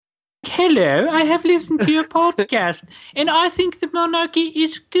hello, I have listened to your podcast, and I think the monarchy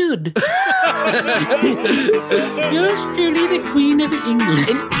is good. Yours truly, the Queen of England.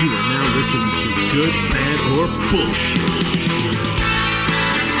 You are now listening to Good, Bad, or Bullshit.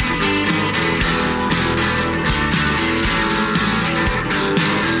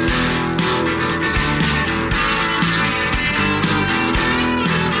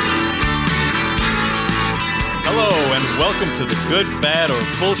 Hello and welcome to the Good, Bad, or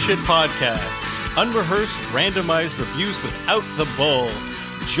Bullshit podcast. Unrehearsed, randomized reviews without the bull.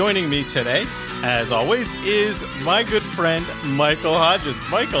 Joining me today, as always, is my good friend, Michael Hodgins.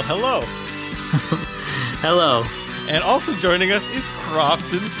 Michael, hello. Hello. And also joining us is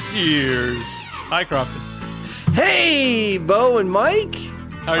Crofton Steers. Hi, Crofton. Hey, Bo and Mike.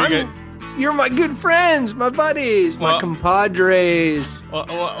 How are you guys? You're my good friends, my buddies, my compadres. Well,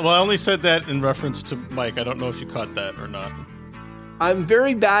 I only said that in reference to Mike. I don't know if you caught that or not. I'm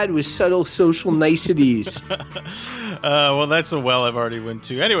very bad with subtle social niceties. Well, that's a well I've already went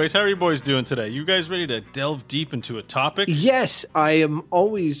to. Anyways, how are you boys doing today? You guys ready to delve deep into a topic? Yes, I am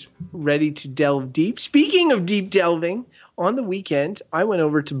always ready to delve deep. Speaking of deep delving, on the weekend, I went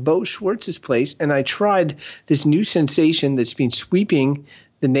over to Bo Schwartz's place and I tried this new sensation that's been sweeping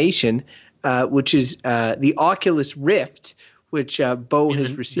the nation, which is the Oculus Rift, which Bo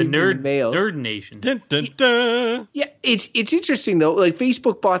has received in the mail. Nerd Nation. Dun, dun, dun. Yeah, it's interesting though. Like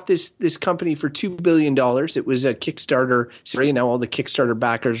Facebook bought this company for $2 billion. It was a Kickstarter. So now all the Kickstarter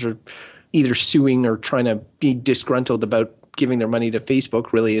backers are either suing or trying to be disgruntled about giving their money to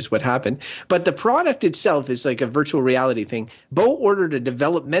Facebook, really is what happened. But the product itself is like a virtual reality thing. Bo ordered a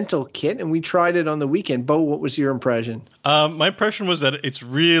developmental kit and we tried it on the weekend. Bo, what was your impression? My impression was that it's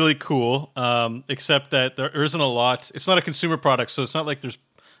really cool, except that there isn't a lot. It's not a consumer product, so it's not like there's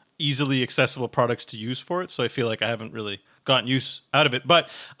easily accessible products to use for it. So I feel like I haven't really gotten use out of it. But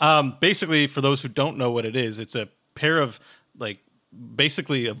basically, for those who don't know what it is, it's a pair of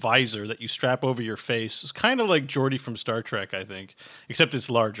basically a visor that you strap over your face. It's kind of like Geordi from Star Trek, I think, except it's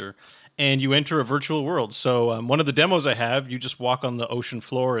larger. And you enter a virtual world. So one of the demos I have, you just walk on the ocean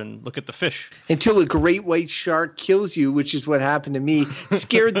floor and look at the fish. Until a great white shark kills you, which is what happened to me.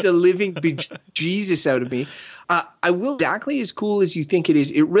 Scared the living bejesus out of me. I will exactly as cool as you think it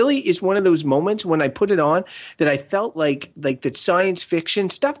is. It really is one of those moments when I put it on that I felt like that science fiction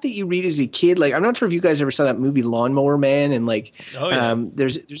stuff that you read as a kid. Like, I'm not sure if you guys ever saw that movie Lawnmower Man, and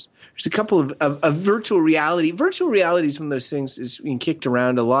there's a couple of virtual reality. Virtual reality is one of those things that's being kicked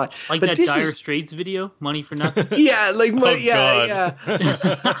around a lot. Like but that Dire Straits video, Money for Nothing. Yeah, like money. God. Yeah.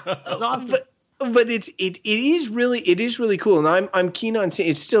 That's awesome. But it is really cool, and I'm keen on seeing.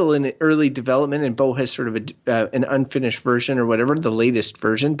 It's still in early development, and Bo has sort of an unfinished version or whatever, the latest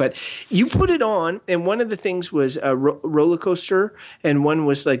version. But you put it on, and one of the things was a roller coaster, and one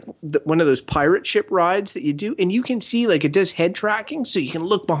was like one of those pirate ship rides that you do, and you can see like it does head tracking, so you can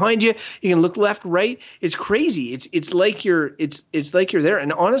look behind you, you can look left, right. It's crazy. It's like you're there.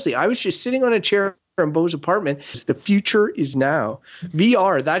 And honestly, I was just sitting on a chair in Bo's apartment. The future is now.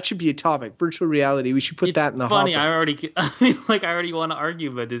 VR, that should be a topic. Virtual reality. We should put that in the funny. hopper. I already want to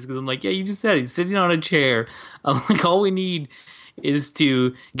argue about this because I'm like, yeah, you just said it. He's sitting on a chair. I'm like, all we need is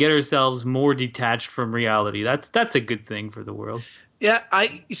to get ourselves more detached from reality. That's a good thing for the world. Yeah,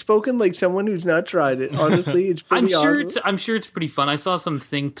 spoken like someone who's not tried it. Honestly, it's pretty awesome. I'm sure it's pretty fun. I saw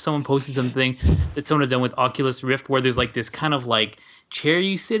someone posted something that someone had done with Oculus Rift where there's like this kind of like chair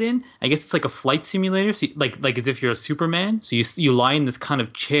you sit in. I guess it's like a flight simulator. So like as if you're a Superman. So you lie in this kind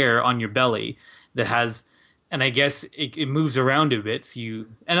of chair on your belly that has, and I guess it moves around a bit. And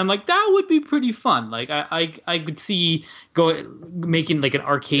I'm like, that would be pretty fun. Like I could see making like an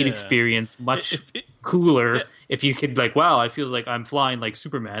arcade experience much cooler. If you could wow, I feel like I'm flying like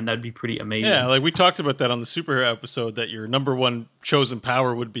Superman. That'd be pretty amazing. Yeah, like we talked about that on the superhero episode, that your number one chosen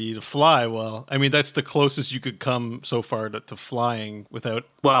power would be to fly. Well, I mean, that's the closest you could come so far to flying without...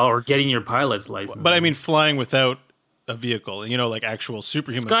 Well, or getting your pilot's license. But I mean, flying without a vehicle, like actual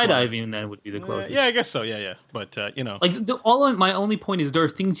superhuman skydiving flying. Then would be the closest. Yeah, I guess so. Yeah. But like my only point is there are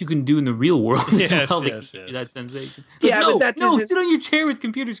things you can do in the real world as well. Yes. That sensation. But sit on your chair with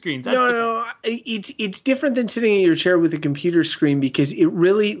computer screens. No. It's different than sitting in your chair with a computer screen because it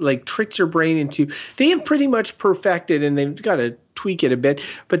really tricks your brain into. They have pretty much perfected, and they've got to tweak it a bit,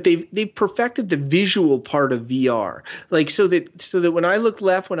 but they've perfected the visual part of VR. So that when I look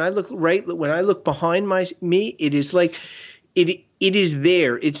left, when I look right, when I look behind me, it is like it is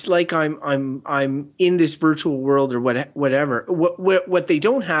there. It's like I'm in this virtual world or whatever. What they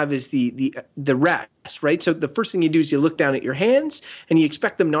don't have is the rest, right? So the first thing you do is you look down at your hands and you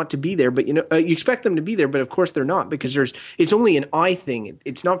expect them not to be there, but you expect them to be there, but of course they're not, because it's only an eye thing.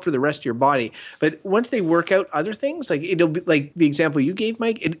 It's not for the rest of your body. But once they work out other things, like it'll be like the example you gave,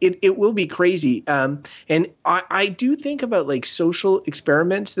 Mike, it will be crazy. And I do think about like social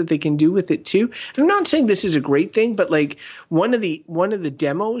experiments that they can do with it too. And I'm not saying this is a great thing, but like one of the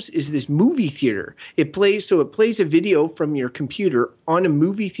demos is this movie theater. It plays a video from your computer on a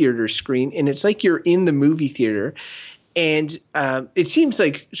movie theater screen, and it's like you're in the movie theater. And it seems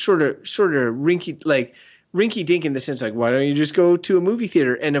like sort of rinky dink in the sense, like, why don't you just go to a movie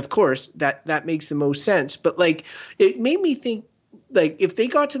theater? And of course that makes the most sense. But like, it made me think, like, if they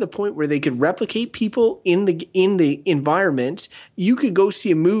got to the point where they could replicate people in the environment, you could go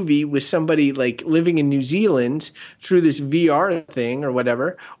see a movie with somebody like living in New Zealand through this VR thing or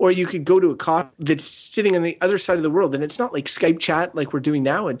whatever, or you could go to a cop that's sitting on the other side of the world, and it's not like Skype chat like we're doing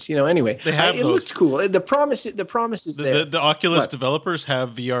now. It's anyway. They have it looks cool. The promise is there. The Oculus developers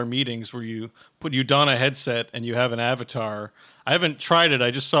have VR meetings where you don a headset and you have an avatar. I haven't tried it. I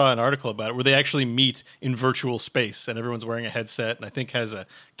just saw an article about it where they actually meet in virtual space, and everyone's wearing a headset and I think has a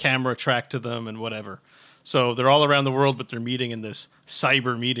camera tracked to them and whatever. So they're all around the world, but they're meeting in this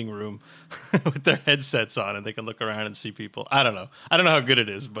cyber meeting room with their headsets on, and they can look around and see people. I don't know how good it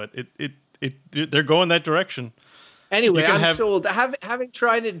is, but they're going that direction. Anyway, I'm sold. Having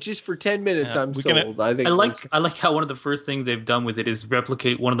tried it just for 10 minutes, I'm sold. I like how one of the first things they've done with it is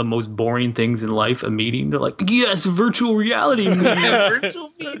replicate one of the most boring things in life, a meeting. They're like, yes, virtual reality meeting.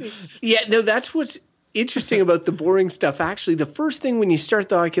 Virtual meeting. Yeah, no, that's what's interesting about the boring stuff. Actually, the first thing when you start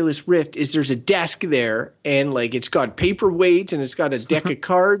the Oculus Rift is there's a desk there, and like it's got paperweights and it's got a deck of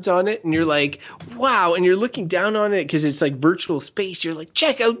cards on it, and you're like, wow, and you're looking down on it because it's like virtual space. You're like,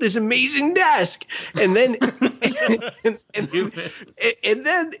 check out this amazing desk, and then and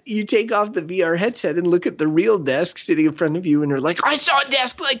then you take off the VR headset and look at the real desk sitting in front of you, and you're like, I saw a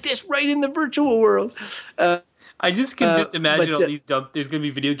desk like this right in the virtual world. I just can just imagine all these dumb. There's going to be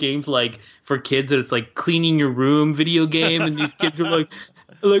video games like for kids, and it's like cleaning your room video game, and these kids are like,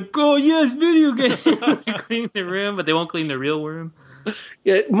 oh yes, video game, cleaning the room, but they won't clean the real room.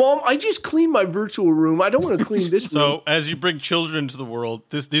 Yeah, Mom, I just cleaned my virtual room. I don't want to clean this room. So as you bring children into the world,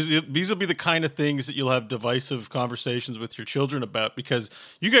 these will be the kind of things that you'll have divisive conversations with your children about, because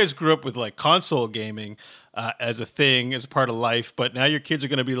you guys grew up with like console gaming as a thing, as a part of life, but now your kids are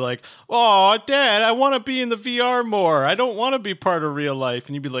going to be like, oh, Dad, I want to be in the VR more. I don't want to be part of real life.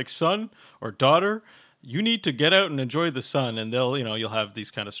 And you'd be like, son or daughter, you need to get out and enjoy the sun. And you'll have these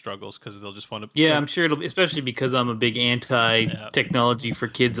kind of struggles because they'll just want to. Yeah, I'm sure it'll, especially because I'm a big anti-technology for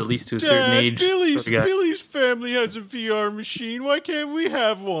kids, at least to a certain age. Billy's family has a VR machine. Why can't we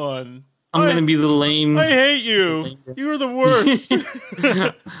have one? I'm going to be the lame. I hate you. You're the worst.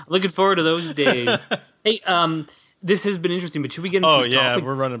 Looking forward to those days. Hey, this has been interesting, but should we get into topics?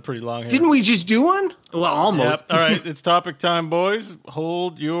 We're running pretty long here. Didn't we just do one? Well, almost. Yep. All right, it's topic time, boys.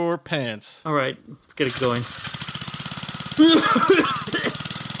 Hold your pants. All right, let's get it going.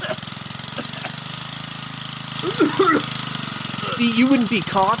 See, you wouldn't be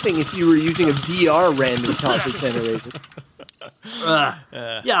coughing if you were using a VR random topic generator.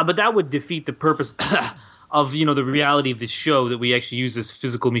 Yeah, but that would defeat the purpose of the reality of this show, that we actually use this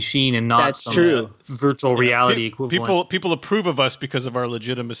physical machine and not some virtual reality equivalent. People approve of us because of our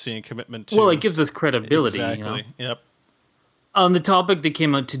legitimacy and commitment to. Well, it gives us credibility. Exactly. Yep. The topic that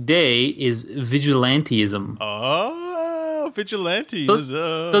came out today is vigilantism. Oh, vigilantes.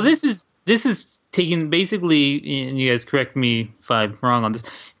 So this is taking basically, and you guys correct me if I'm wrong on this,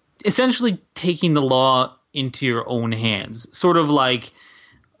 essentially taking the law into your own hands. Sort of like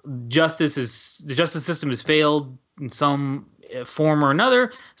the justice system has failed in some form or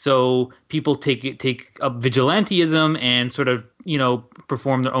another, so people take up vigilantism and sort of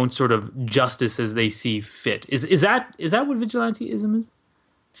perform their own sort of justice as they see fit. Is that what vigilantism is?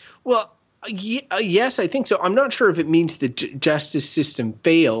 Well, yes, I think so. I'm not sure if it means the justice system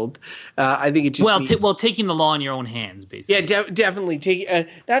failed. I think it just means taking the law in your own hands, basically. Yeah, definitely.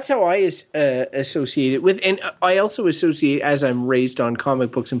 That's how I associate it with, and I also associate, as I'm raised on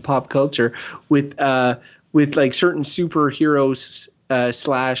comic books and pop culture, with like certain superheroes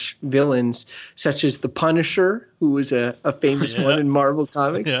slash villains, such as the Punisher, who was a famous one in Marvel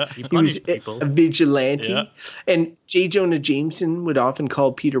Comics. Yeah. He was a vigilante. Yeah. And J. Jonah Jameson would often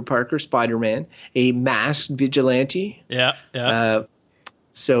call Peter Parker, Spider-Man, a masked vigilante. Yeah, yeah.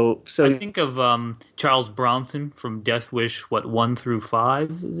 I think of Charles Bronson from Death Wish. What, 1 through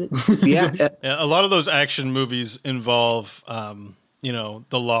 5? Is it? Yeah, Yeah, a lot of those action movies involve, the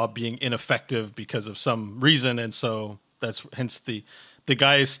law being ineffective because of some reason, and so that's hence the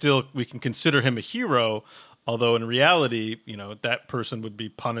guy is still, we can consider him a hero, although in reality, that person would be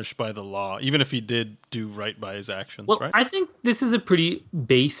punished by the law, even if he did do right by his actions. Well, right? I think this is a pretty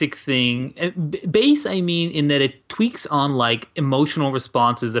basic thing. Base, I mean, in that it tweaks on like emotional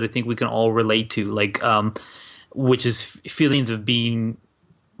responses that I think we can all relate to, like, which is feelings of being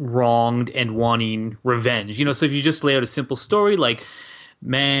wronged and wanting revenge. So if you just lay out a simple story like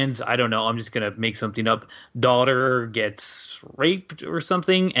man's, I don't know, I'm just gonna make something up, daughter gets raped or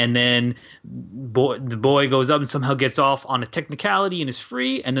something, and then the boy goes up and somehow gets off on a technicality and is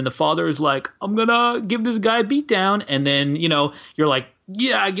free, and then the father is like, I'm gonna give this guy a beat down, and then you're like,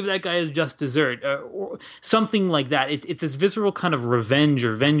 yeah, I give that guy his just dessert, or something like that. It's this visceral kind of revenge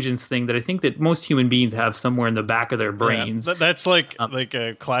or vengeance thing that I think that most human beings have somewhere in the back of their brains. Yeah, that's like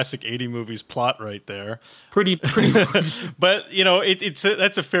a classic 80 movies plot right there. Pretty much. But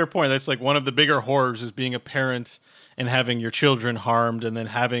that's a fair point. That's like one of the bigger horrors, is being a parent and having your children harmed, and then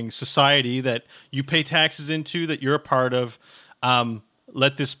having society that you pay taxes into, that you're a part of,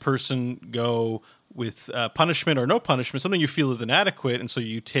 let this person go with punishment or no punishment, something you feel is inadequate, and so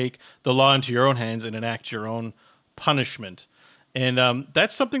you take the law into your own hands and enact your own punishment. And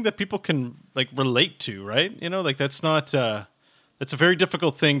that's something that people can like relate to, right? That's not that's a very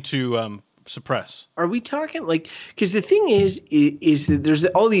difficult thing to suppress. Are we talking like, because the thing is that there's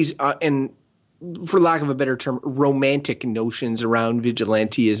all these and for lack of a better term, romantic notions around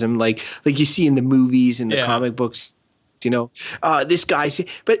vigilantism, like you see in the movies and the comic books. This guy.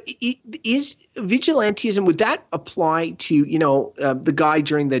 But is vigilantism, would that apply to the guy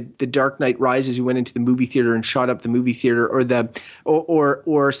during the Dark Knight Rises who went into the movie theater and shot up the movie theater,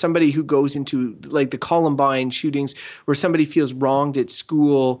 or somebody who goes into like the Columbine shootings where somebody feels wronged at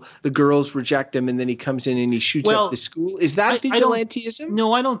school, the girls reject him, and then he comes in and he shoots up the school? Is that vigilantism?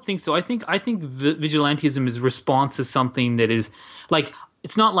 No, I don't think so. I think vigilantism is response to something that is like,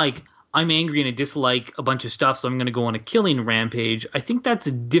 it's not like I'm angry and I dislike a bunch of stuff, so I'm going to go on a killing rampage. I think that's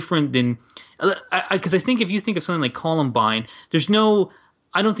different than because I think if you think of something like Columbine,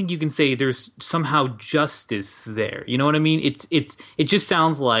 I don't think you can say there's somehow justice there. You know what I mean? It just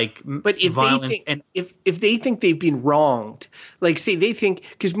sounds like violence. If they think they've been wronged, like say they think,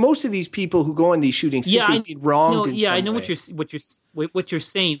 because most of these people who go on these shootings think they've been wronged. In some I know way. what you're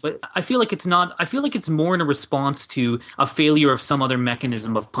saying, but I feel like it's not. I feel like it's more in a response to a failure of some other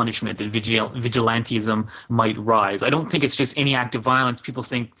mechanism of punishment that vigilantism might rise. I don't think it's just any act of violence. People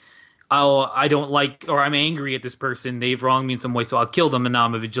think, oh, I don't like, or I'm angry at this person, they've wronged me in some way, so I'll kill them, and now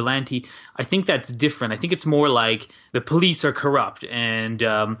I'm a vigilante. I think that's different. I think it's more like the police are corrupt, and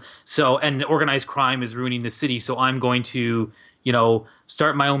and organized crime is ruining the city, so I'm going to,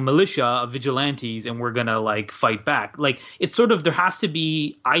 start my own militia of vigilantes, and we're gonna like fight back. Like, it's sort of, there has to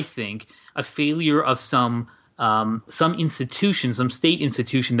be, I think, a failure of some institution, some state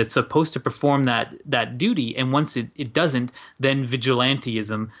institution that's supposed to perform that duty, and once it doesn't, then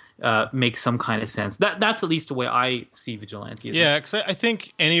vigilantism makes some kind of sense. That's at least the way I see vigilantism. Yeah, because I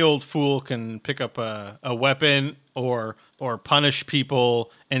think any old fool can pick up a weapon or punish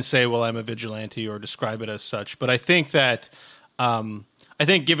people and say, well, I'm a vigilante, or describe it as such. But I think that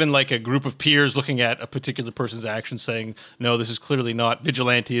given like a group of peers looking at a particular person's actions saying, no, this is clearly not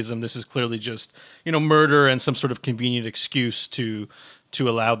vigilantism, this is clearly just, murder and some sort of convenient excuse to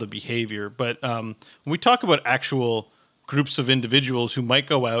allow the behavior. But when we talk about actual groups of individuals who might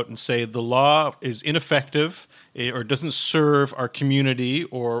go out and say the law is ineffective or doesn't serve our community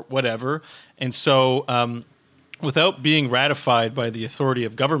or whatever, and so without being ratified by the authority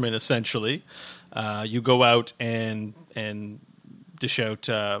of government, essentially, you go out and dish out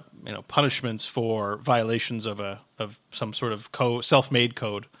punishments for violations of some sort of self-made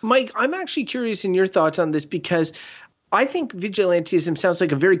code. Mike, I'm actually curious in your thoughts on this, because I think vigilantism sounds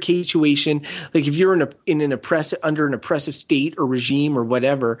like a very cage situation. Like if you're under an oppressive state or regime or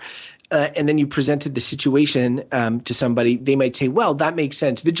whatever, and then you presented the situation to somebody, they might say, well, that makes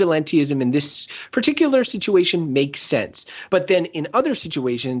sense. Vigilantism in this particular situation makes sense. But then in other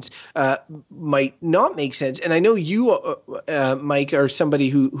situations might not make sense. And I know you, Mike, are somebody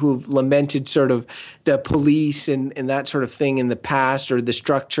who've lamented sort of the police and that sort of thing in the past, or the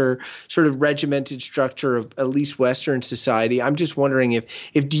structure, sort of regimented structure of at least Western society. I'm just wondering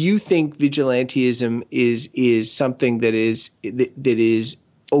if do you think vigilantism is something that is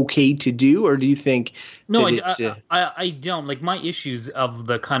okay to do, or do you think I don't. Like, my issues of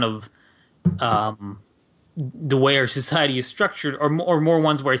the kind of the way our society is structured, or more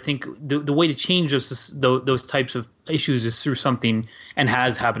ones where I think the way to change those types of issues is through something, and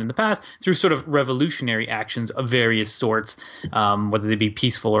has happened in the past, through sort of revolutionary actions of various sorts, whether they be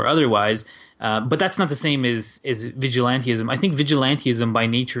peaceful or otherwise. But that's not the same as vigilantism. I think vigilantism by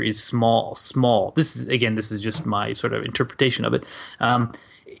nature is small. This is just my sort of interpretation of it.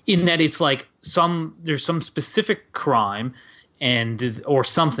 In that it's like there's some specific crime or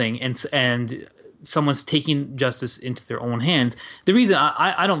something, and someone's taking justice into their own hands. The reason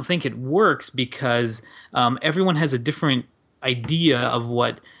I don't think it works because everyone has a different idea of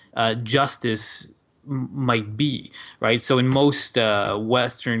what justice might be, right? So in most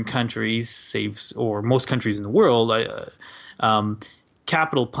Western countries, or most countries in the world,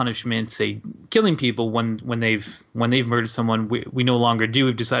 capital punishment, say killing people when they've murdered someone, we no longer do.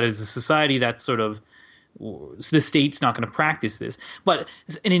 We've decided as a society that's sort of, the state's not going to practice this. But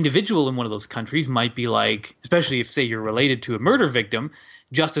an individual in one of those countries might be like, especially if, say, you're related to a murder victim,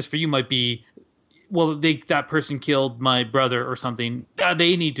 justice for you might be, well, that person killed my brother or something.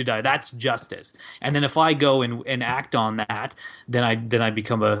 They need to die. That's justice. And then if I go and act on that, then I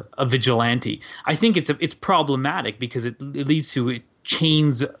become a vigilante. I think it's problematic because it leads to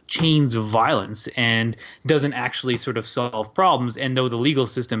chains of violence and doesn't actually sort of solve problems. And though the legal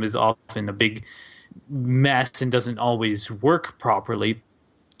system is often a big mess and doesn't always work properly,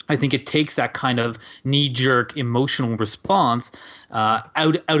 I think it takes that kind of knee-jerk emotional response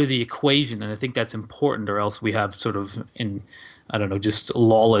out of the equation, and I think that's important, or else we have sort of just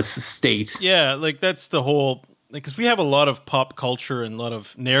lawless state. Yeah, like that's the whole, because we have a lot of pop culture and a lot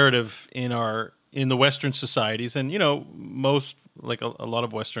of narrative in the Western societies, and most, like a lot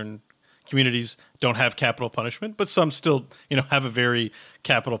of Western communities don't have capital punishment, but some still have a very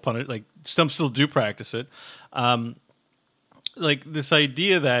capital punishment, like some still do practice it. Like this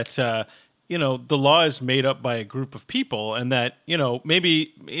idea that the law is made up by a group of people, and that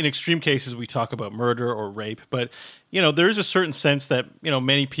maybe in extreme cases we talk about murder or rape, but there is a certain sense that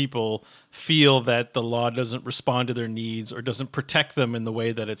many people feel that the law doesn't respond to their needs or doesn't protect them in the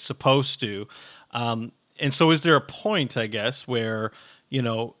way that it's supposed to. And so is there a point, I guess, where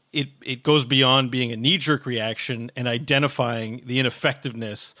it goes beyond being a knee-jerk reaction and identifying the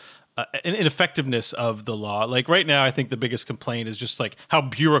ineffectiveness of the law? Like right now, I think the biggest complaint is just like how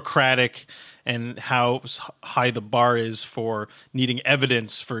bureaucratic and how high the bar is for needing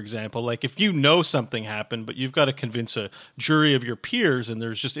evidence, for example. Like if something happened, but you've got to convince a jury of your peers and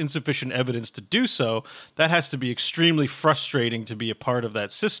there's just insufficient evidence to do so, that has to be extremely frustrating to be a part of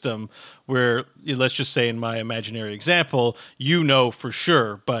that system where, let's just say in my imaginary example, for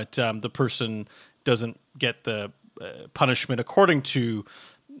sure, but the person doesn't get the punishment according to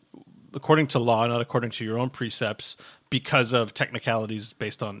law, not according to your own precepts, because of technicalities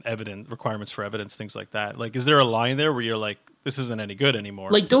based on requirements for evidence, things like that. Like, is there a line there where you're like, this isn't any good anymore?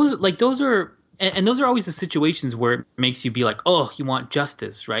 Those are always the situations where it makes you be like, oh, you want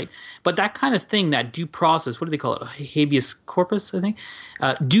justice, right? But that kind of thing, that due process, what do they call it? Habeas corpus, I think.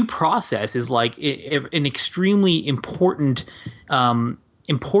 Due process is like an extremely important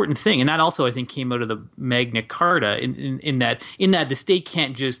thing, and that also I think came out of the Magna Carta in that the state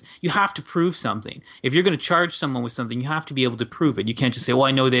can't just, you have to prove something. If you're going to charge someone with something, you have to be able to prove it. You can't just say, well,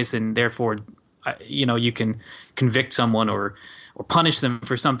 I know this and therefore you can convict someone or punish them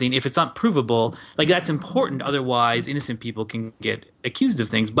for something if it's not provable. Like, that's important, otherwise innocent people can get accused of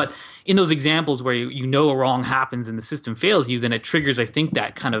things. But in those examples where a wrong happens and the system fails you, then it triggers, I think,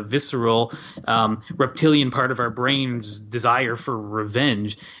 that kind of visceral reptilian part of our brain's desire for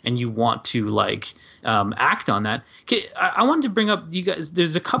revenge, and you want to act on that. Okay, I wanted to bring up, you guys,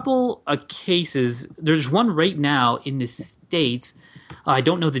 there's a couple of cases. There's one right now in the States. I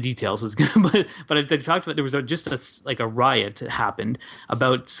don't know the details, but I talked about, there was just a riot happened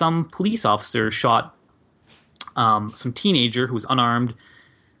about some police officer shot some teenager who was unarmed.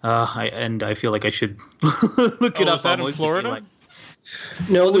 I feel like I should look it up. Was that in Florida?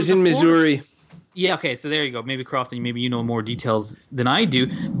 No, it was in Missouri. Yeah. Okay. So there you go. Maybe Crofton, maybe you know more details than I do.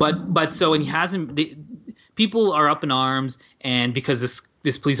 But so, and he hasn't. People are up in arms, and because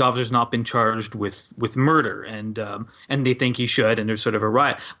this police officer's not been charged with murder, and they think he should, and there's sort of a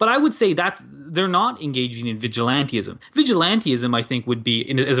riot. But I would say that they're not engaging in vigilantism. Vigilantism, I think, would be,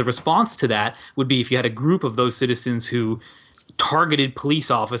 as a response to that, would be if you had a group of those citizens who targeted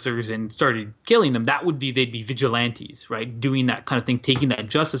police officers and started killing them. They'd be vigilantes, right? Doing that kind of thing, taking that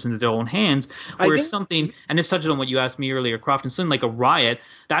justice into their own hands. Whereas something, and this touches on what you asked me earlier, Crofton, something like a riot,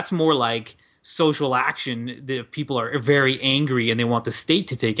 that's more like social action. The people are very angry and they want the state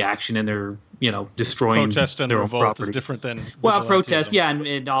to take action, and they're destroying protest and their own revolt property. is different than Protest, vigilantism. yeah,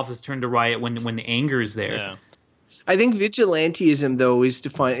 and often turn to riot when the anger is there. Yeah. I think vigilantism, though, is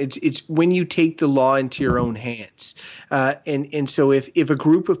defined. It's when you take the law into your own hands, and so if a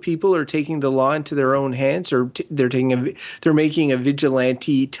group of people are taking the law into their own hands, or they're making a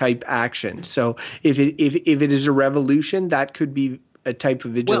vigilante type action. So if it is a revolution, that could be a type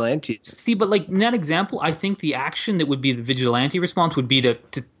of vigilante. Well, see, but like in that example, I think the action that would be the vigilante response would be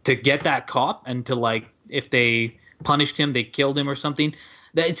to get that cop and to, like, if they punished him, they killed him or something.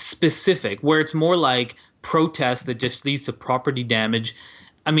 That it's specific, where it's more like protest that just leads to property damage.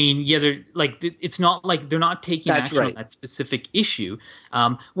 I mean, yeah, they're like, it's not like they're not taking action on that specific issue.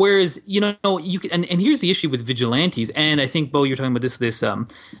 Whereas, you can, and here's the issue with vigilantes. And I think, Bo, you're talking about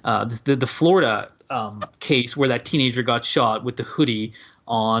the Florida case where that teenager got shot with the hoodie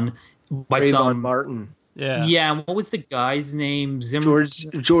on by Trayvon Martin. Yeah. Yeah. What was the guy's name?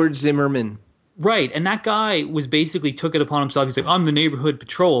 George Zimmerman. Right, and that guy was basically took it upon himself. He's like, I'm the neighborhood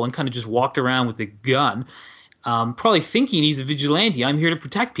patrol, and kind of just walked around with a gun, probably thinking he's a vigilante. I'm here to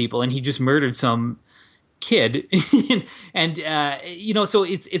protect people, and he just murdered some kid. And so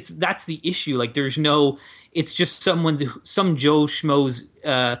it's that's the issue. Like, it's just some Joe Schmo's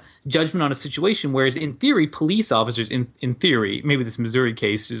judgment on a situation. Whereas in theory, police officers, in theory, maybe this Missouri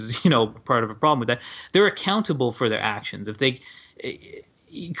case is part of a problem with that. They're accountable for their actions if they.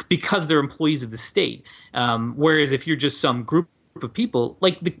 Because they're employees of the state. Whereas if you're just some group of people,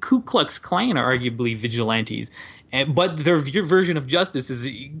 like the Ku Klux Klan are arguably vigilantes, but your version of justice is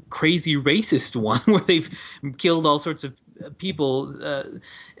a crazy racist one where they've killed all sorts of people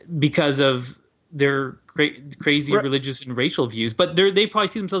because of their crazy religious and racial views. But they probably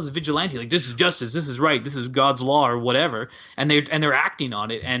see themselves as vigilante, like, this is justice, this is right, this is God's law or whatever, and they're acting on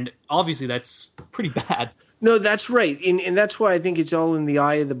it, and obviously that's pretty bad. No, that's right, and that's why I think it's all in the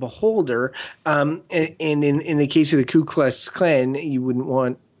eye of the beholder. And in the case of the Ku Klux Klan, you wouldn't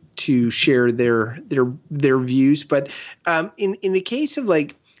want to share their views, but in the case of,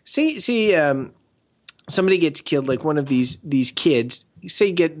 like, say somebody gets killed, like one of these kids,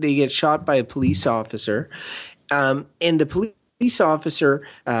 say they get shot by a police officer, and the police officer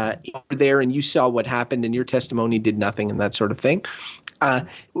you were there and you saw what happened and your testimony did nothing and that sort of thing.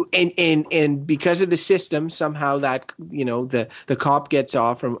 And because of the system, somehow that, the cop gets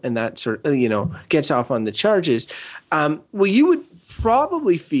off and that sort of, gets off on the charges. Well, you would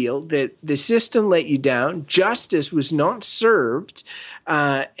probably feel that the system let you down, justice was not served,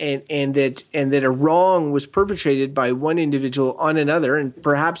 and that a wrong was perpetrated by one individual on another, and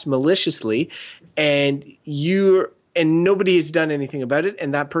perhaps maliciously, and nobody has done anything about it,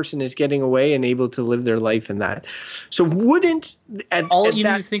 and that person is getting away and able to live their life in that. So wouldn't need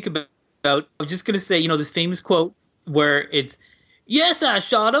to think about, I'm just going to say, this famous quote where it's, yes, I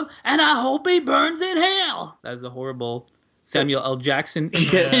shot him, and I hope he burns in hell. That's a horrible Samuel L. Jackson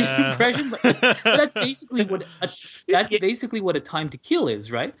impression, but that's basically what a time to kill is,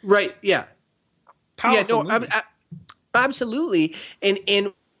 right? Right. Yeah. Powerful. Absolutely.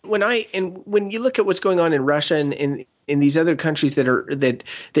 And when you look at what's going on in Russia and in these other countries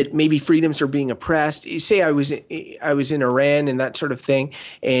that maybe freedoms are being oppressed, say I was in Iran and that sort of thing,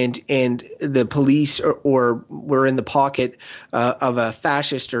 and the police or were in the pocket of a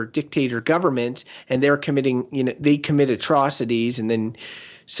fascist or dictator government, and they're they commit atrocities, and then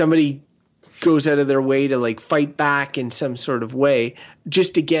somebody goes out of their way to, like, fight back in some sort of way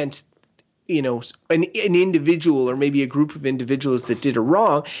just against an individual or maybe a group of individuals that did a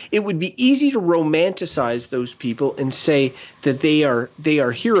wrong. It would be easy to romanticize those people and say that they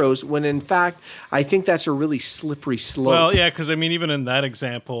are heroes, when in fact I think that's a really slippery slope. Well, yeah, because I mean, even in that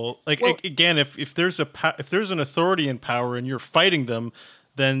example, again, if there's an authority in power and you're fighting them,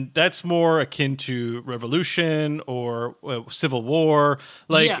 then that's more akin to revolution or civil war.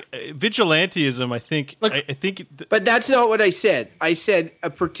 Vigilantism, I think. But that's not what I said. I said a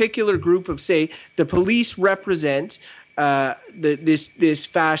particular group of, say, the police represent this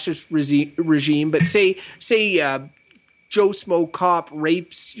fascist regime. But say Joe Smo cop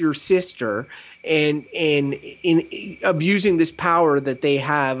rapes your sister, and in abusing this power that they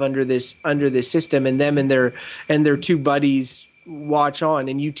have under this system, and them and their two buddies watch on,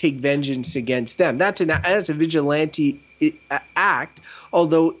 and you take vengeance against them. That's a vigilante act,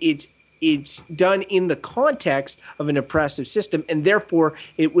 although it's done in the context of an oppressive system, and therefore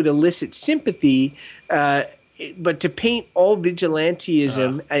it would elicit sympathy. But to paint all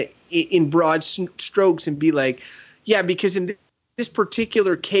vigilantism in broad strokes and be like, yeah, because in this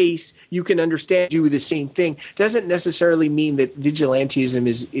particular case, you can understand do the same thing, doesn't necessarily mean that vigilantism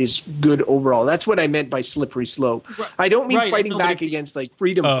is good overall. That's what I meant by slippery slope. Right. I don't mean fighting back against like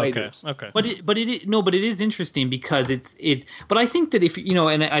freedom fighters. Okay. But it is interesting because it's. But I think that if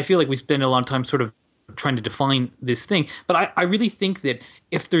and I feel like we spend a lot of time sort of trying to define this thing, but I really think that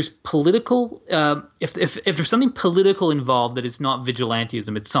if there's political, if there's something political involved, that it's not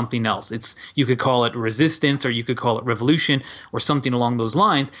vigilantism, it's something else. You could call it resistance, or you could call it revolution, or something along those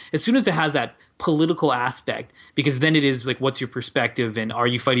lines. As soon as it has that political aspect, because then it is like, what's your perspective, and are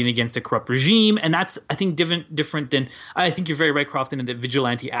you fighting against a corrupt regime? And that's, I think, different than, I think you're very right, Crofton, in that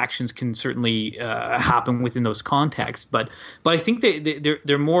vigilante actions can certainly happen within those contexts, but I think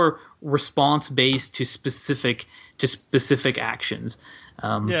they're more response based to specific actions.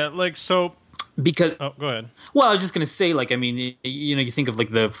 Because go ahead. Well, I was just going to say, like, I mean, you think of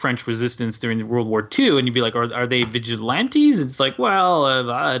like the French resistance during World War II, and you'd be like, are they vigilantes? It's like, well,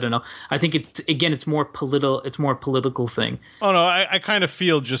 I don't know. I think it's more political. It's more a political thing. Oh no, I kind of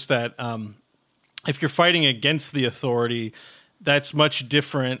feel just that if you're fighting against the authority, that's much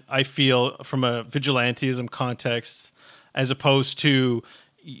different. I feel from a vigilantism context, as opposed to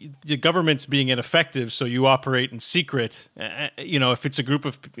the government's being ineffective, so you operate in secret. If it's a group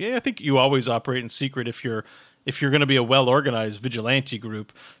of, I think you always operate in secret if you're going to be a well-organized vigilante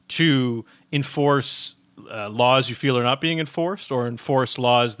group to enforce laws you feel are not being enforced, or enforce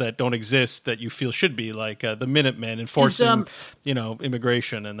laws that don't exist that you feel should be, like the Minutemen enforcing,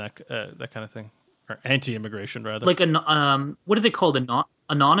 immigration and that kind of thing, or anti-immigration rather. Like what are they called?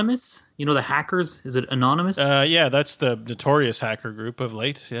 Anonymous? The hackers? Is it Anonymous? Yeah, that's the notorious hacker group of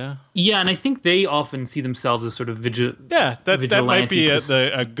late. Yeah. Yeah, and I think they often see themselves as sort of that might be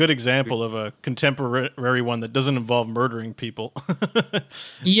a good example of a contemporary one that doesn't involve murdering people.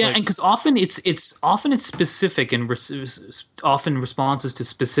 Yeah, and because often it's specific and often responses to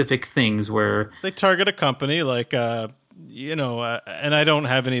specific things where they target a company like. And I don't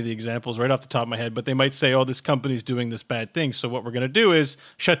have any of the examples right off the top of my head, but they might say, oh, this company's doing this bad thing, so what we're going to do is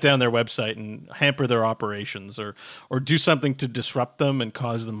shut down their website and hamper their operations, or do something to disrupt them and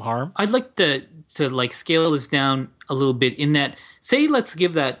cause them harm. I'd like to like scale this down a little bit in that, say, let's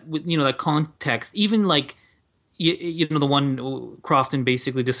give that, that context, even like, the one Crofton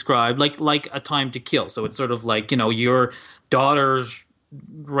basically described, like A Time to Kill. So it's sort of like, your daughter's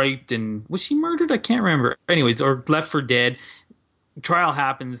raped, and was she murdered? I can't remember. Anyways, or left for dead. Trial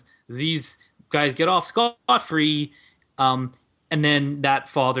happens. These guys get off scot-free, and then that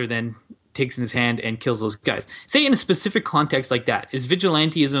father then takes in his hand and kills those guys. Say in a specific context like that, is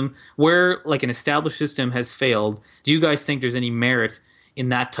vigilantism where like an established system has failed? Do you guys think there's any merit in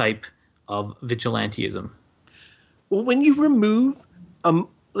that type of vigilantism? Well, when you remove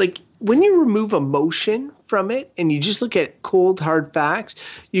emotion from it and you just look at cold, hard facts,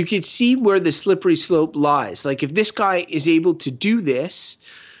 you could see where the slippery slope lies. Like if this guy is able to do this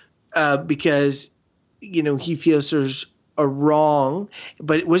because, he feels there's a wrong,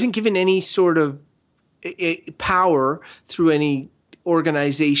 but it wasn't given any sort of power through any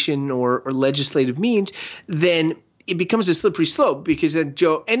organization or legislative means, then it becomes a slippery slope, because then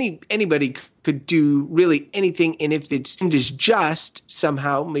anybody could do really anything, and if it's deemed as just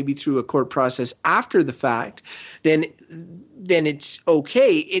somehow, maybe through a court process after the fact, then it's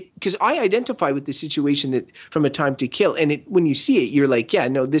okay. Because I identify with the situation that from A Time to Kill, and when you see it, you're like, yeah,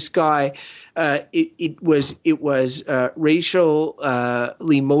 no, this guy, it was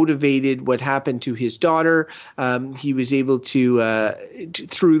racially motivated. What happened to his daughter? He was able to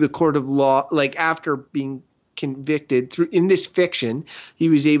through the court of law, like after being convicted in this fiction, he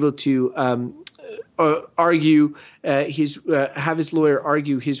was able to argue have his lawyer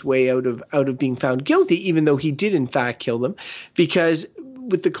argue his way out of being found guilty, even though he did in fact kill them, because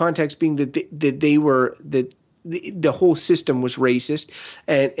with the context being that they were that the whole system was racist,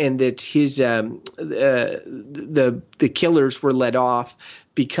 and that his the killers were let off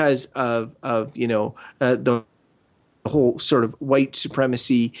because of the whole sort of white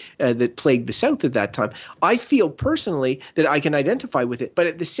supremacy that plagued the South at that time. I feel personally that I can identify with it, but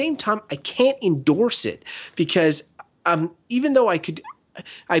at the same time, I can't endorse it, because even though I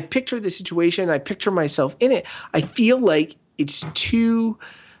picture the situation, I picture myself in it, I feel like it's too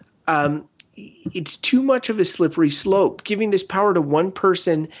much of a slippery slope, giving this power to one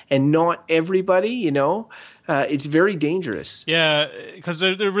person and not everybody, it's very dangerous. Yeah, because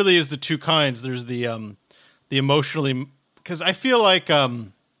there really is the two kinds. There's the emotionally, because I feel like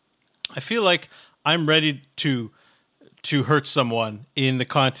I'm ready to hurt someone in the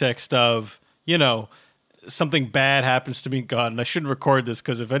context of, something bad happens to me. God, and I shouldn't record this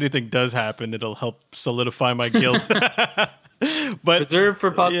because if anything does happen, it'll help solidify my guilt. but Reserved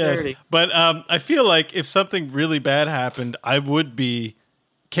for posterity. Yes, but I feel like if something really bad happened, I would be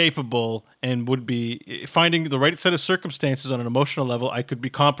capable and would be finding the right set of circumstances on an emotional level. I could be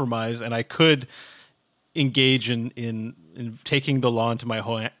compromised, and I could engage in taking the law into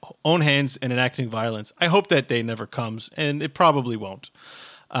my own hands and enacting violence. I hope that day never comes, and it probably won't.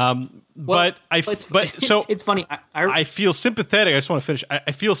 But so it's funny. I feel sympathetic. I just want to finish.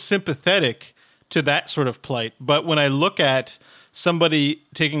 I feel sympathetic to that sort of plight. But when I look at somebody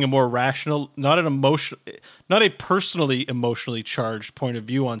taking a more rational, not a personally emotionally charged point of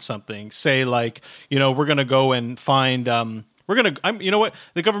view on something, say like, we're going to go and find, you know what?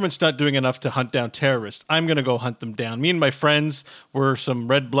 The government's not doing enough to hunt down terrorists. I'm going to go hunt them down. Me and my friends were some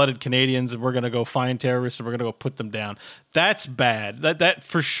red-blooded Canadians, and we're going to go find terrorists and we're going to go put them down. That's bad. That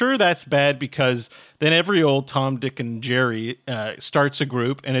for sure, that's bad, because then every old Tom, Dick, and Jerry starts a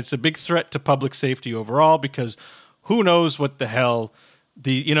group, and it's a big threat to public safety overall, because who knows what the hell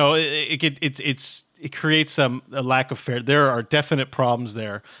it creates a lack of fair. There are definite problems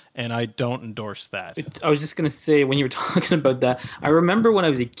there, and I don't endorse that. I was just going to say, when you were talking about that, I remember when I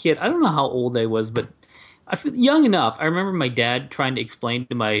was a kid, I don't know how old I was, but I feel young enough. I remember my dad trying to explain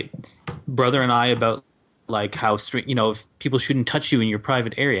to my brother and I about like how if people shouldn't touch you in your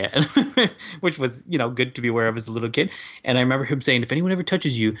private area, which was good to be aware of as a little kid. And I remember him saying, if anyone ever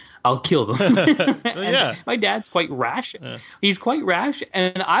touches you, I'll kill them. Yeah, my dad's quite rash. Yeah. He's quite rash,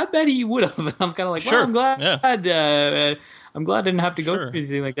 and I bet he would have. And I'm kind of like, well, sure. I'm glad. Yeah. I'm glad I didn't have to go through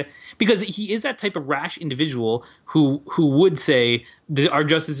anything like that, because he is that type of rash individual who would say our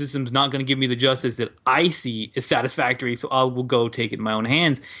justice system's not going to give me the justice that I see as satisfactory, so I will go take it in my own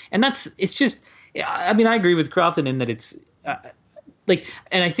hands. And it's just. I mean, I agree with Crofton in that it's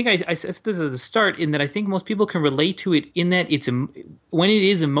and I think I said this at the start, in that I think most people can relate to it in that it's when it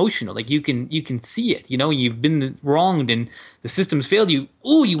is emotional. Like you can see it, you've been wronged and the system's failed you.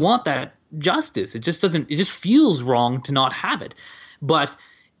 Oh, you want that justice. It just feels wrong to not have it. But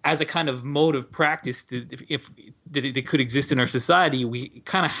as a kind of mode of practice, if it could exist in our society, we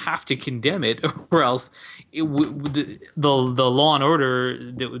kind of have to condemn it, or else the law and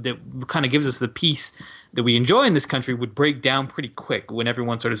order that kind of gives us the peace that we enjoy in this country would break down pretty quick when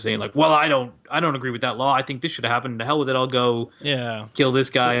everyone's sort of saying like, well, I don't agree with that law. I think this should have happened. To hell with it. I'll go kill this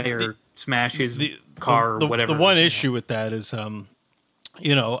guy or smash his car or whatever. The one issue with that is,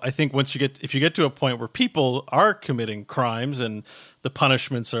 I think if you get to a point where people are committing crimes and the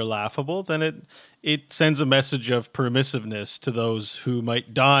punishments are laughable, then it sends a message of permissiveness to those who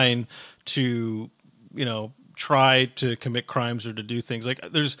might deign to, try to commit crimes or to do things. Like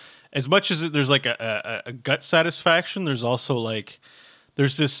there's, as much as there's like a gut satisfaction, there's also like,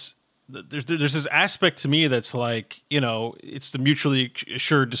 there's this aspect to me that's like, it's the mutually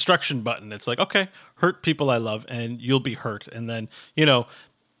assured destruction button. It's like, okay, hurt people I love and you'll be hurt. And then,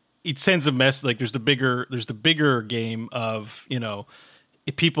 it sends a mess. Like there's the bigger game of,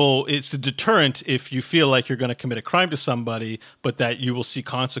 it's a deterrent if you feel like you're going to commit a crime to somebody, but that you will see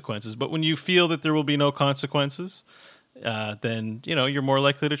consequences. But when you feel that there will be no consequences, then, you're more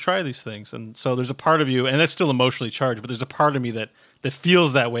likely to try these things. And so there's a part of you, and that's still emotionally charged, but there's a part of me that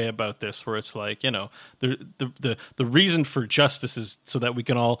feels that way about this, where it's like, the reason for justice is so that we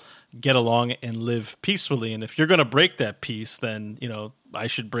can all get along and live peacefully. And if you're going to break that peace, then, I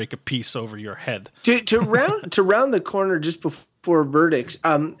should break a piece over your head. To round the corner just before verdicts,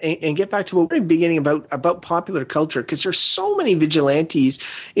 and get back to what we were beginning about popular culture, because there's so many vigilantes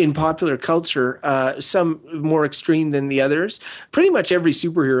in popular culture, some more extreme than the others. Pretty much every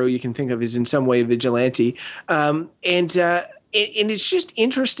superhero you can think of is in some way a vigilante, and it's just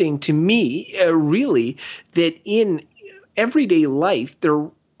interesting to me, really, that in everyday life there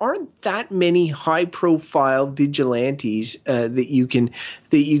aren't that many high-profile vigilantes that you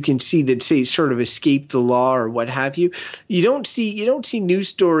can see that say sort of escape the law or what have you. You don't see news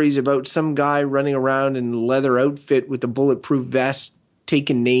stories about some guy running around in a leather outfit with a bulletproof vest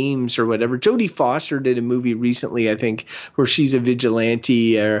taking names or whatever. Jodie Foster did a movie recently, I think, where she's a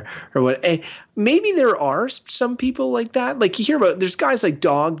vigilante or what. Maybe there are some people like that. Like you hear about, there's guys like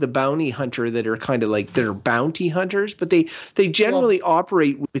Dog the Bounty Hunter that are kind of like, that are bounty hunters, but they generally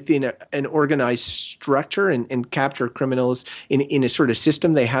operate within an organized structure and capture criminals in a sort of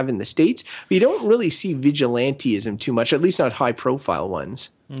system they have in the States. But you don't really see vigilantism too much, at least not high profile ones.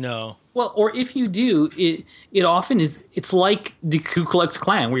 No. Well, or if you do, it often is. It's like the Ku Klux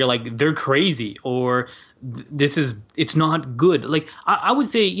Klan, where you're like, they're crazy, or it's not good. Like I would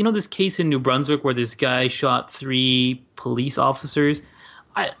say, this case in New Brunswick where this guy shot 3 police officers.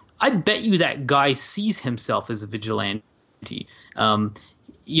 I bet you that guy sees himself as a vigilante. He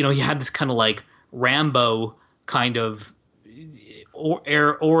had this kind of like Rambo kind of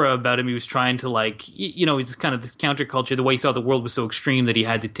aura about him. He was trying to like, he's kind of this counterculture. The way he saw the world was so extreme that he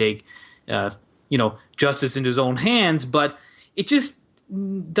had to take, justice into his own hands. But it just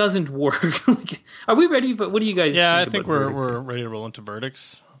doesn't work. Like, are we ready? What do you guys? Yeah, think I think about we're ready to roll into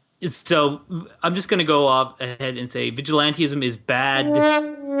verdicts. So I'm just going to go off ahead and say vigilantism is bad, and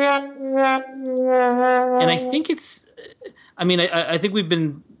I think it's. I mean, I think we've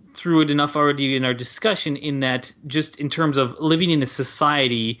been through it enough already in our discussion. In that, just in terms of living in a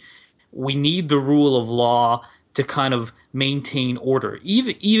society, we need the rule of law to kind of maintain order.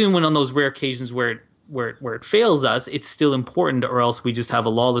 Even when on those rare occasions where it fails us, it's still important, or else we just have a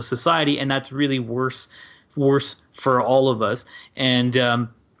lawless society, and that's really worse for all of us. And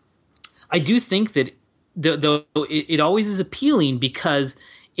I do think that though it always is appealing because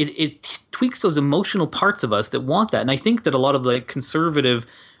it tweaks those emotional parts of us that want that. And I think that a lot of the conservative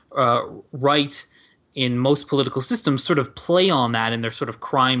right in most political systems sort of play on that in their sort of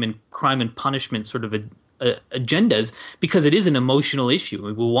crime and punishment sort of agendas, because it is an emotional issue.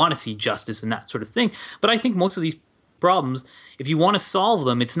 We want to see justice and that sort of thing. But I think most of these problems, if you want to solve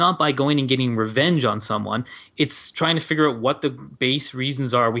them, it's not by going and getting revenge on someone. It's trying to figure out what the base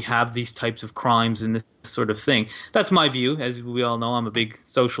reasons are we have these types of crimes and this sort of thing. That's my view. As we all know, I'm a big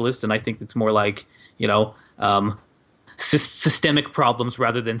socialist, and I think it's more like, systemic problems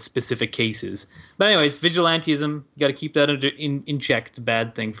rather than specific cases. But anyways, vigilantism, you got to keep that in check. It's a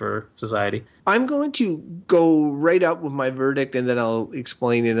bad thing for society. I'm going to go right up with my verdict, and then I'll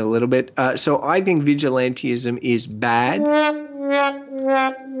explain it a little bit. So I think vigilantism is bad.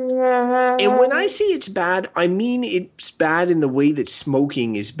 And when I say it's bad, I mean it's bad in the way that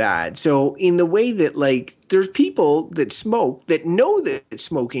smoking is bad. So in the way that, like, there's people that smoke that know that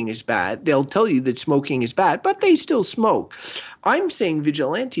smoking is bad. They'll tell you that smoking is bad, but they still smoke. I'm saying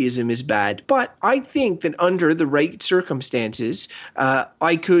vigilantism is bad, but I think that under the right circumstances,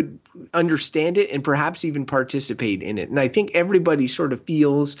 I could understand it and perhaps even participate in it. And I think everybody sort of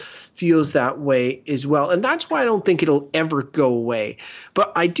feels that way as well. And that's why I don't think it'll ever go away.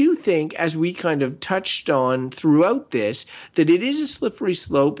 But I do think, as we kind of touched on throughout this, that it is a slippery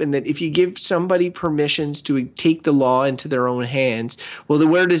slope, and that if you give somebody permissions to take the law into their own hands, well,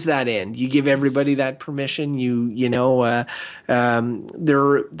 then where does that end? You give everybody that permission.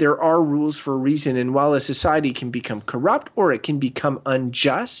 There are rules for a reason, and while a society can become corrupt or it can become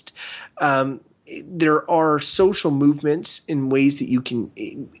unjust, there are social movements in ways that you can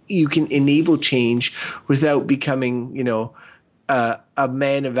enable change without becoming, a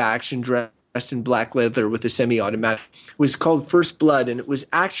man of action dressed in black leather with a semi-automatic. It was called First Blood, and it was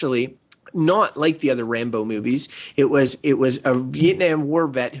actually not like the other Rambo movies. It was a Vietnam War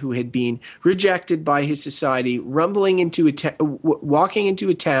vet who had been rejected by his society, walking into a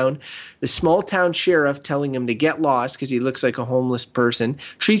town, the small town sheriff telling him to get lost because he looks like a homeless person,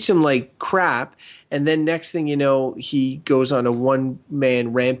 treats him like crap, and then next thing you know, he goes on a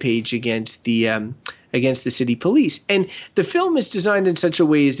one-man rampage against the city police. And the film is designed in such a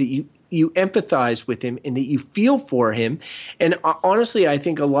way as that you empathize with him and that you feel for him. And honestly, I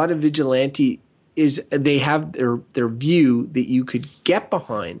think a lot of vigilante is they have their view that you could get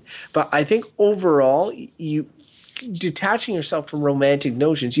behind. But I think overall, detaching yourself from romantic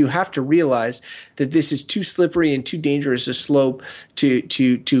notions, you have to realize that this is too slippery and too dangerous a slope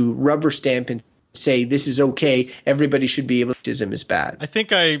to rubber stamp and say this is okay. Everybody should be able to. Is bad. I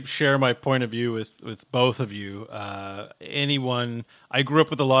think I share my point of view with both of you. I grew up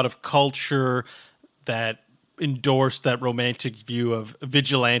with a lot of culture that endorsed that romantic view of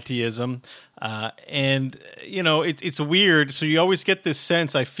vigilantism, and it's weird. So you always get this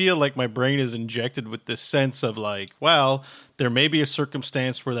sense. I feel like my brain is injected with this sense of like, well, there may be a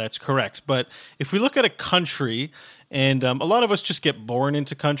circumstance where that's correct, but if we look at a country. And a lot of us just get born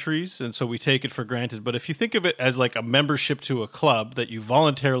into countries, and so we take it for granted. But if you think of it as like a membership to a club that you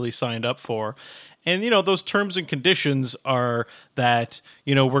voluntarily signed up for, and those terms and conditions are that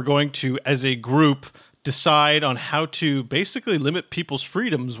we're going to, as a group, decide on how to basically limit people's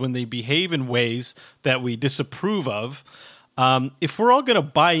freedoms when they behave in ways that we disapprove of. If we're all going to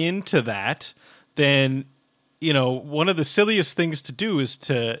buy into that, then one of the silliest things to do is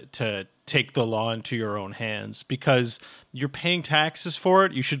to take the law into your own hands, because you're paying taxes for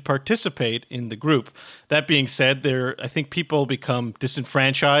it. You should participate in the group. That being said, I think people become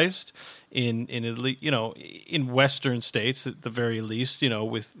disenfranchised in Western states at the very least.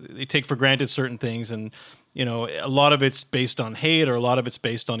 They take for granted certain things, and a lot of it's based on hate, or a lot of it's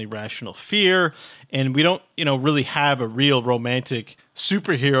based on irrational fear, and we don't really have a real romantic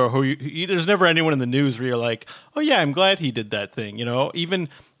superhero who there's never anyone in the news where you're like, oh yeah, I'm glad he did that thing. Even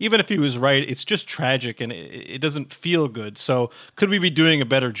even if he was right, it's just tragic and it doesn't feel good. So could we be doing a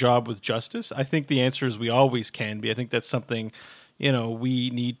better job with justice? I think the answer is we always can be. I think that's something, we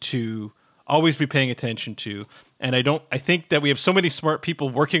need to always be paying attention to. And I think that we have so many smart people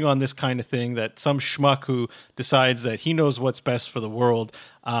working on this kind of thing that some schmuck who decides that he knows what's best for the world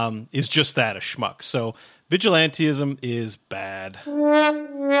is just that, a schmuck. So vigilantism is bad.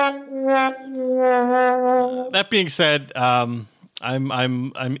 That being said, I'm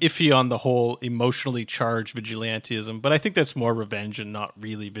iffy on the whole emotionally charged vigilantism, but I think that's more revenge and not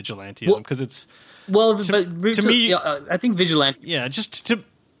really vigilantism because it's to me. I think vigilante. Yeah, just to.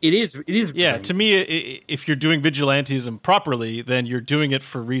 It is. Yeah, to me, if you're doing vigilantism properly, then you're doing it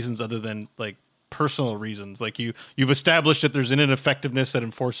for reasons other than like personal reasons. Like you've established that there's an ineffectiveness at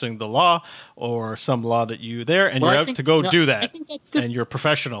enforcing the law or some law that you're there, and you're out to go do that. I think that's and you're a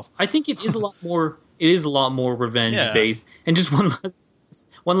professional. I think it is a lot more. It is a lot more revenge based. And just one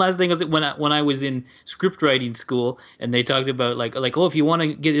last thing is when I was in script writing school, and they talked about like if you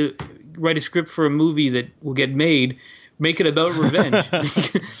want to write a script for a movie that will get made, make it about revenge.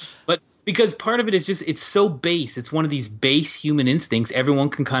 But because part of it is just it's so base. It's one of these base human instincts. Everyone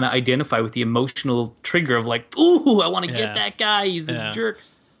can kind of identify with the emotional trigger of like, ooh, I want to get that guy. He's a jerk.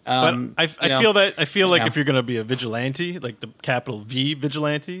 But I feel like if you're going to be a vigilante, like the capital V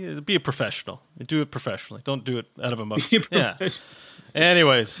vigilante, be a professional. Do it professionally. Don't do it out of emotion.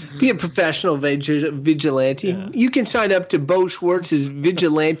 Anyways, be a professional vigilante. Yeah. You can sign up to Bo Schwartz's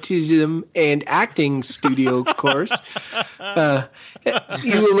Vigilantism and Acting Studio course.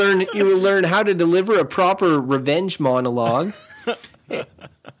 You will learn how to deliver a proper revenge monologue.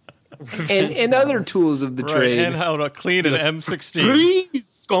 And other tools of the trade. And how to clean an M16. Please,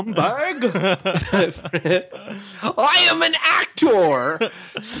 scumbag. I am an actor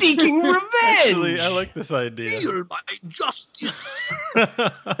seeking revenge. Actually, I like this idea. Feel my justice.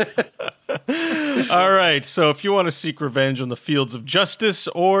 All right, so if you want to seek revenge on the fields of justice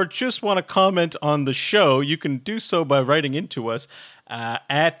or just want to comment on the show, you can do so by writing into us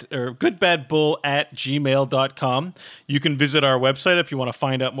at goodbadbull@gmail.com. You can visit our website if you want to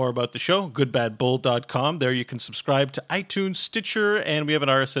find out more about the show, goodbadbull.com. There you can subscribe to iTunes, Stitcher, and we have an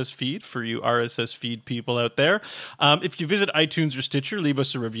RSS feed for you RSS feed people out there. If you visit iTunes or Stitcher, leave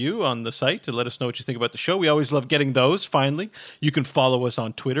us a review on the site to let us know what you think about the show. We always love getting those, finally. You can follow us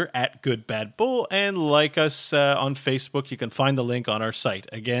on Twitter at goodbadbull and like us on Facebook. You can find the link on our site.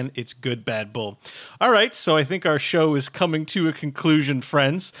 Again, it's goodbadbull. All right, so I think our show is coming to a conclusion,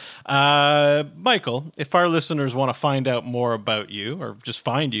 friends. Michael, if our listeners want to find out more about you or just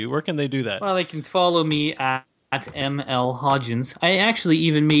find you, where can they do that? Well, they can follow me at ML Hodgins. I actually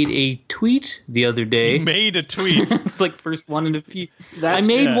even made a tweet the other day. You made a tweet? It's like first one in a few. I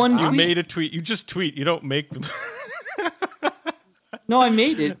made one tweet. You made a tweet. You just tweet. You don't make them. No, I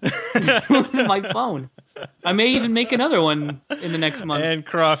made it with my phone. I may even make another one in the next month. And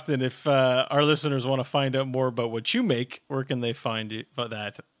Crofton, if our listeners want to find out more about what you make, where can they find it, about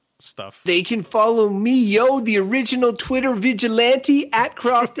that stuff? They can follow me, the original Twitter vigilante at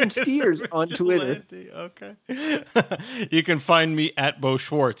Crofton Steers on Twitter. Okay. You can find me at Bo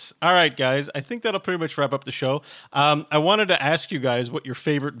Schwartz. All right, guys. I think that'll pretty much wrap up the show. I wanted to ask you guys what your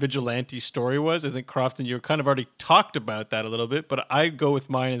favorite vigilante story was. I think, Crofton, you kind of already talked about that a little bit, but I go with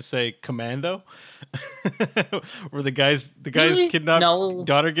mine and say Commando, where the guy's really? kidnapped,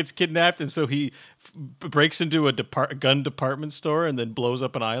 daughter gets kidnapped, and so he breaks into a gun department store and then blows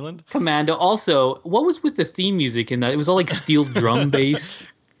up an island. Commando. Also, what was with the theme music in that? It was all like steel drum bass.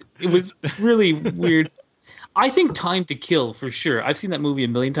 It was really weird. I think Time to Kill for sure. I've seen that movie a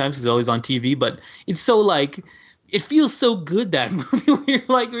million times because it's always on TV, but it's so like it feels so good, that movie, where you're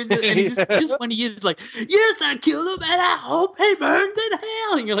like, and just when he is like, yes, I killed him and I hope he burned in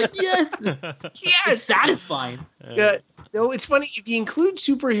hell, and you're like, yes, it's satisfying. Yeah. No, it's funny. If you include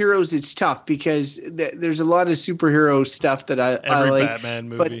superheroes, it's tough because there's a lot of superhero stuff that I like. Every Batman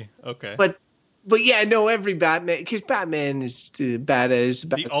movie. Okay. But yeah, no, every Batman, because Batman is the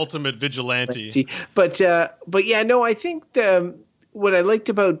ultimate vigilante. But yeah, no, I think what I liked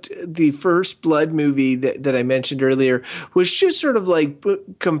about the First Blood movie that I mentioned earlier was just sort of like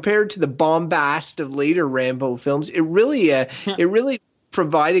compared to the bombast of later Rambo films, it really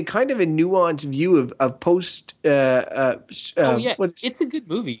provided kind of a nuanced view of post. It's a good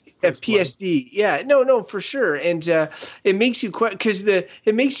movie. PSD, yeah, no, for sure, and it makes you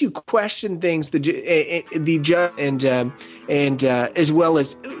it makes you question things. And as well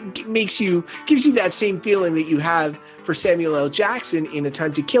as gives you that same feeling that you have for for Samuel L. Jackson in A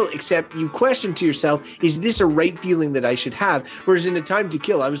Time to Kill, except you question to yourself, is this a right feeling that I should have? Whereas in A Time to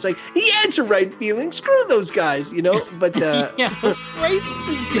Kill, I was like, yeah, it's a right feeling. Screw those guys, you know? But yeah, right.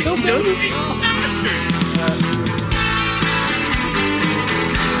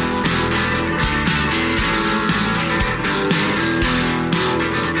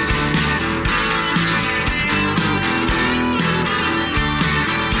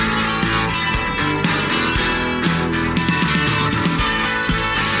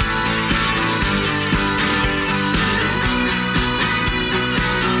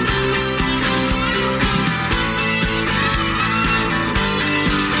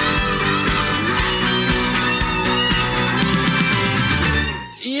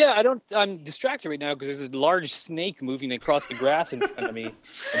 I'm distracted right now because there's a large snake moving across the grass in front of me.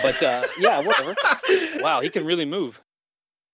 But yeah, whatever. Wow, he can really move.